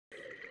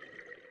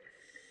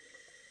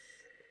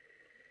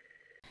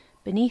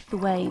Beneath the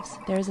waves,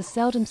 there is a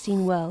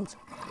seldom-seen world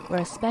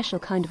where a special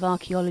kind of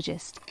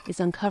archaeologist is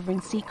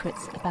uncovering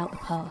secrets about the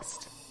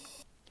past.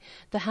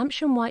 The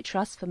Hampshire and White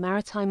Trust for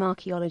Maritime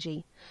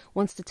Archaeology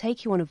wants to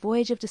take you on a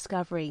voyage of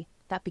discovery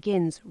that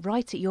begins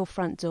right at your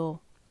front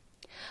door.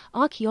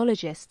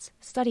 Archaeologists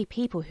study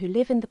people who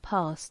live in the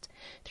past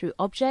through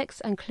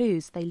objects and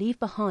clues they leave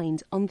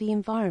behind on the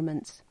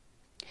environment.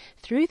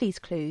 Through these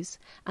clues,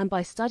 and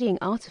by studying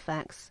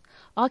artefacts,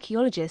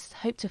 archaeologists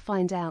hope to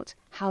find out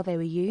how they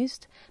were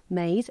used,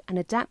 made and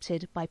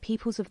adapted by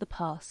peoples of the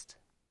past.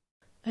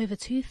 Over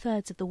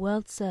 2/3 of the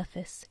world's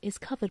surface is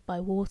covered by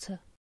water.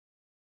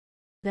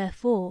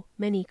 Therefore,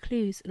 many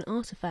clues and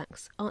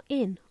artefacts are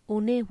in or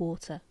near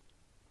water,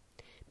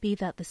 be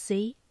that the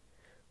sea,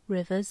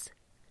 rivers,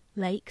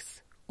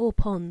 lakes or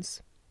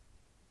ponds.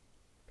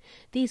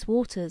 These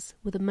waters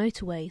were the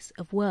motorways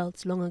of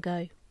worlds long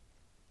ago.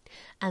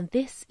 And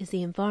this is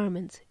the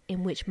environment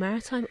in which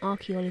maritime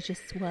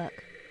archaeologists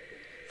work,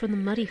 from the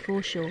muddy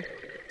foreshore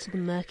to the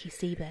murky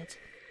seabed.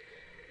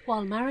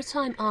 While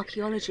maritime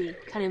archaeology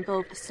can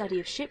involve the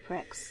study of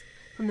shipwrecks,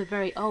 from the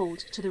very old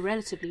to the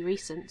relatively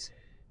recent,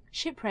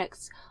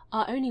 shipwrecks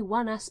are only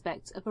one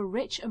aspect of a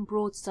rich and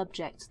broad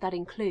subject that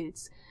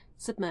includes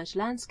submerged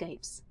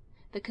landscapes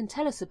that can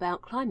tell us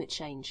about climate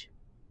change,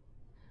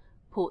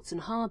 ports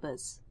and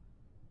harbours,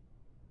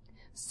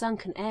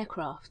 sunken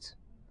aircraft,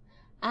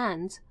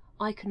 and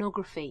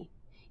iconography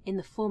in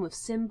the form of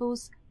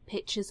symbols,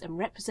 pictures and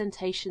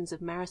representations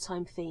of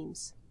maritime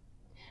themes.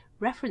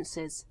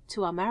 References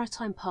to our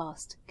maritime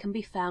past can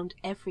be found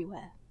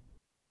everywhere.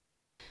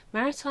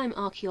 Maritime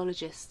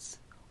archaeologists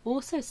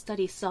also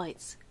study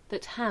sites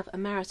that have a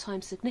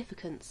maritime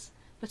significance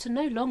but are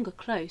no longer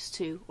close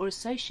to or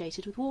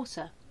associated with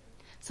water,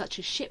 such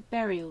as ship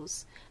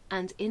burials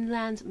and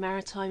inland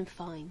maritime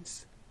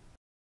finds.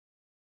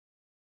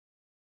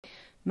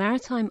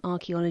 Maritime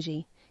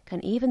archaeology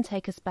can even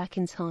take us back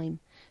in time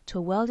to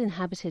a world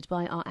inhabited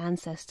by our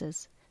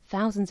ancestors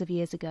thousands of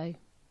years ago.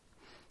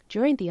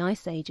 During the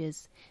Ice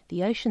Ages,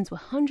 the oceans were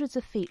hundreds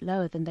of feet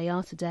lower than they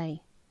are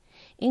today.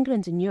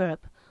 England and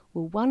Europe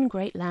were one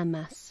great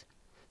landmass,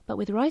 but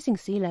with rising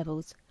sea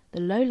levels, the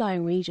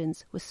low-lying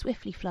regions were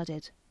swiftly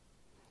flooded.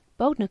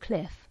 Boldner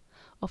Cliff,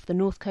 off the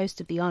north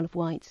coast of the Isle of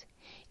Wight,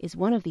 is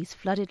one of these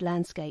flooded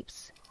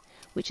landscapes,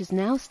 which is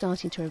now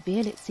starting to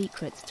reveal its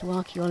secrets to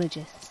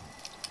archaeologists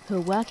who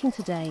are working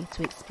today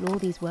to explore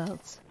these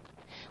worlds.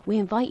 We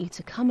invite you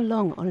to come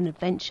along on an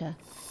adventure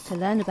to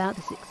learn about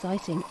this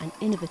exciting and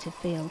innovative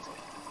field.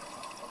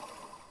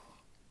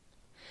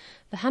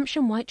 The Hampshire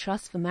and White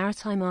Trust for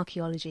Maritime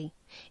Archaeology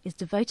is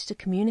devoted to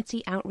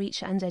community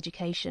outreach and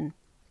education,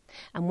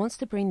 and wants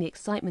to bring the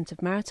excitement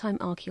of maritime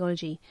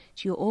archaeology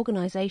to your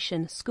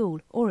organisation,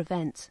 school or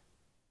event.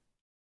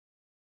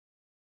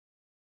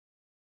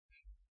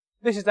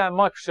 This is our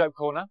microscope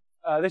corner.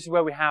 This is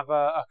where we have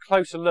a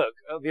closer look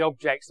at the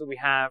objects that we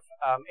have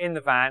in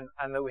the van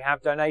and that we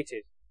have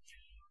donated.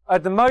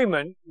 At the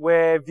moment,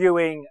 we're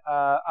viewing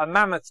a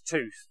mammoth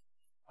tooth.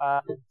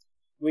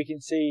 We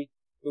can see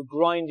the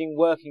grinding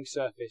working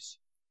surface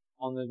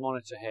on the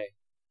monitor here.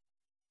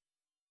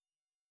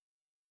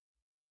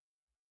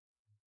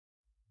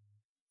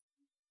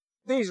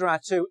 These are our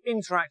two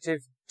interactive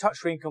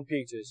touchscreen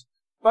computers,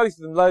 both of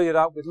them loaded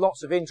up with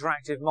lots of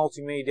interactive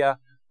multimedia,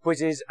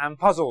 quizzes and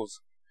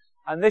puzzles.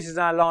 And this is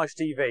our large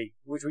TV,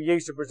 which we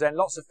use to present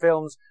lots of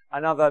films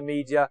and other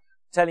media,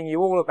 telling you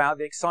all about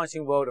the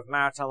exciting world of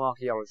maritime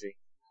archaeology.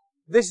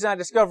 This is our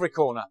discovery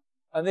corner,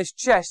 and this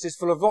chest is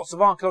full of lots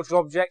of archaeological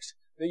objects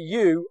that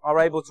you are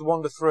able to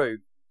wander through.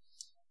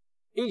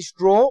 Each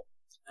drawer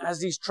has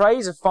these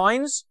trays of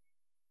finds.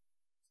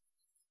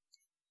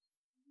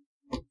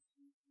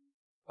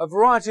 A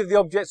variety of the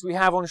objects we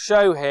have on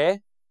show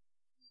here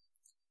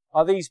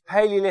are these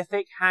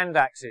Paleolithic hand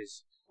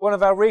axes. One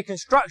of our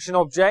reconstruction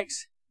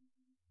objects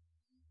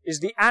is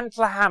the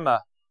antler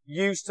hammer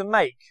used to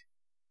make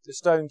the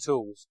stone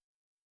tools.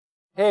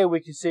 Here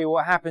we can see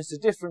what happens to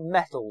different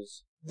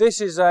metals.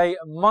 This is a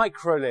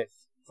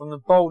microlith from the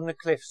Boldner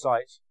Cliff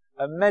site,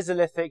 a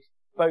Mesolithic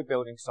boat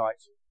building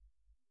site.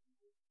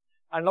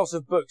 And lots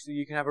of books that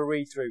you can have a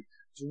read through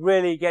to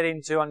really get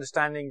into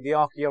understanding the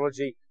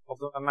archaeology of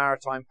the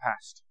maritime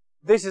past.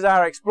 This is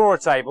our explorer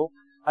table,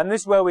 and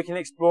this is where we can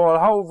explore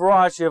a whole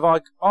variety of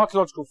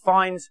archaeological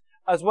finds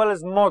as well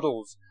as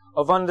models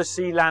of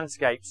undersea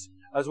landscapes,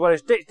 as well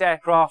as ditched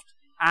aircraft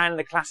and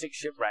the classic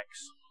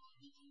shipwrecks.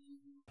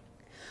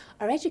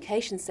 Our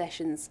education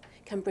sessions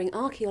can bring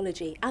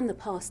archaeology and the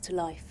past to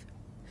life.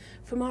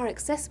 From our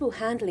accessible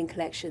handling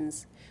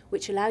collections,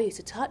 which allow you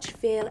to touch,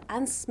 feel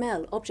and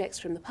smell objects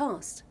from the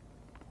past,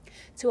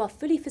 to our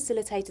fully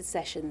facilitated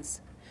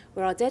sessions,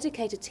 where our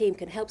dedicated team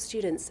can help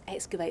students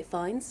excavate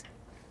finds,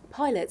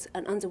 pilot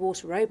an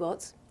underwater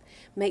robot,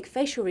 make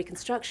facial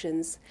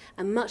reconstructions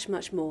and much,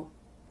 much more.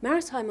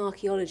 Maritime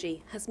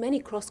archaeology has many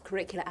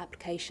cross-curricular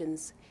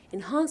applications,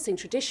 enhancing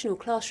traditional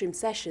classroom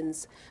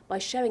sessions by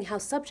showing how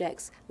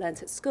subjects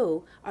learnt at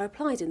school are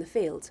applied in the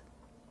field.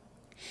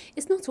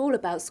 It's not all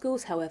about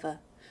schools, however.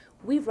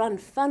 We run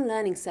fun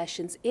learning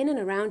sessions in and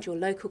around your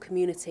local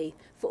community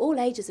for all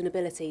ages and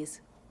abilities.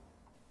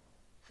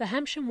 The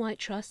Hampshire White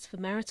Trust for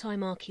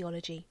Maritime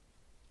Archaeology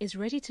is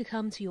ready to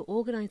come to your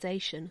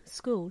organisation,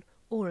 school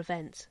or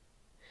event.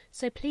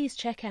 So please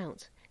check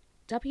out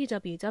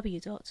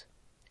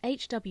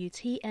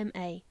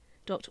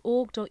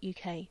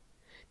www.hwtma.org.uk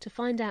to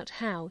find out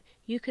how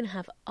you can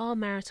have our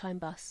maritime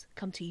bus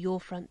come to your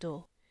front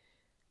door.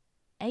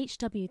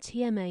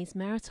 HWTMA's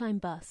Maritime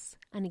Bus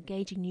and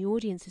Engaging New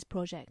Audiences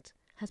project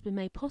has been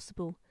made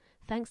possible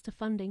thanks to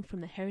funding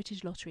from the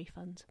Heritage Lottery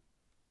Fund.